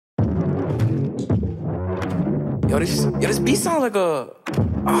This beat sounds like a...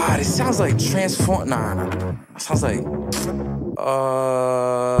 this sounds like transfor... Nah. It sounds like...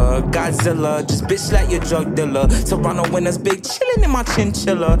 Godzilla, just bitch like your drug dealer. Toronto winners, big chillin' in my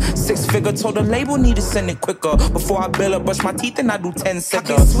chinchilla. 6-figure, told the label need to send it quicker. Before I bill her, brush my teeth and I do 10 sitter.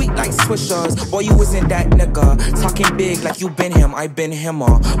 Talking sweet like swishers, boy you wasn't that nigga. Talking big like you been him, I been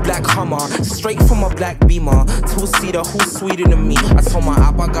HIMMA. Black Hummer, straight from a black Beamer. 2-seater, who's sweeter than me? I told my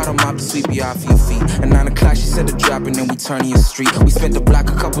op I got a mop to sweep you off your feet. At 9 o'clock she said to drop and then we turn in your street. We spent the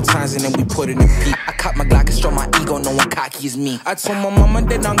block a couple times and then we put it in peak. I caught my Glock and stroke my ego, no one cocky as me. I told my mama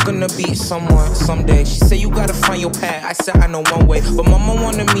that I'm gonna be someone someday. She said you gotta find your path. I said I know one way, but mama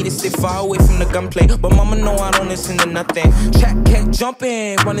wanted me to stay far away from the gunplay. But mama know I don't listen to nothing. Chat kept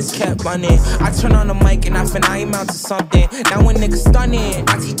jumping, runners kept running. I turn on the mic and I finna I amount to something. Now when niggas stunning,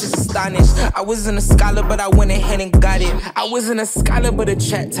 my teacher's astonished. I wasn't a scholar, but I went ahead and got it. I wasn't a scholar, but a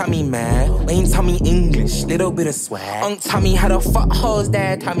chat taught me math. Lane taught me English, little bit of swag. Unc taught me how to fuck hoes,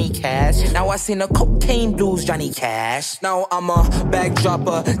 dad taught me cash. Now I seen the cocaine blues, Johnny Cash. Now I'm a bag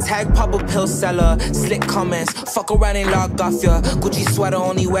dropper, tag pop a pill seller. Slick comments, fuck around and log off ya. Gucci sweater,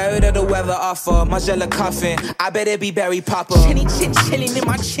 only wear it at the weather offer. Margiela coffin, I bet it be Barry Popper. Chillin' in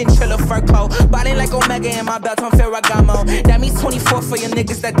my chinchilla fur coat. Body like Omega in my belt on Ferragamo. That means 24 for your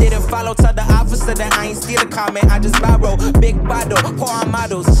niggas that didn't follow. Tell the officer that I ain't steal a comment, I just borrow. Big bottle, pour on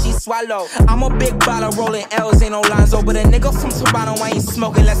models, she swallow. I'm a big bottle rolling L's, ain't no Lonzo. But a nigga from Toronto, I ain't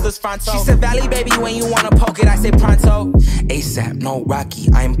smoking less than Fronto. She said, Vallie, baby, when you wanna poke it, I say pronto. ASAP, no Rocky,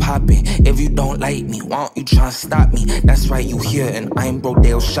 I'm popping. If you don't like me, why don't you try to stop me? That's right, you here and I'm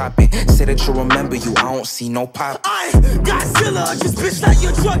Brodale shopping. Say that you'll remember you, I don't see no pop. I Godzilla, just bitch like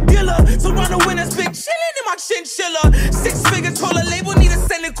your drug dealer. Toronto winners, big chillin' in my chinchilla. 6 figures, told a label need to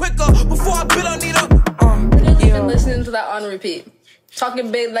send it quicker. Before I bill, I need a... Literally been listening to that on repeat.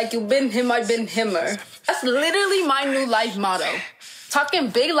 Talking big like you been him, I been himmer. That's literally my new life motto. Talking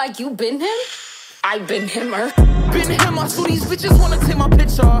big like you been him, I been himmer. Been HIMMA, so these bitches wanna take my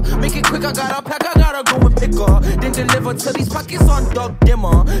picture. Make it quick, I gotta pack, I gotta go and pick her. Then deliver to these pockets on Doug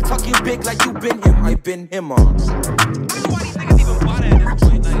Dimmer. Talking big like you been him, I been HIMMA. I don't know why these niggas even bought at this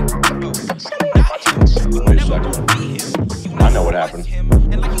point. Wait a second. I know what happened.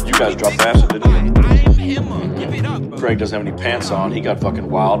 You guys dropped acid, didn't you? Greg doesn't have any pants on. He got fucking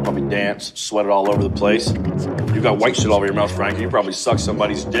wild, probably danced, sweated all over the place. You got white shit all over your mouth, Frankie. You probably sucked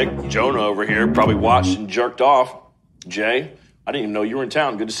somebody's dick. Jonah over here probably watched and jerked off. Jay, I didn't even know you were in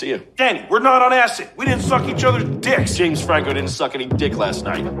town. Good to see you. Danny, we're not on acid. We didn't suck each other's dicks. James Franco didn't suck any dick last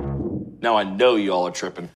night. Now I know you all are tripping.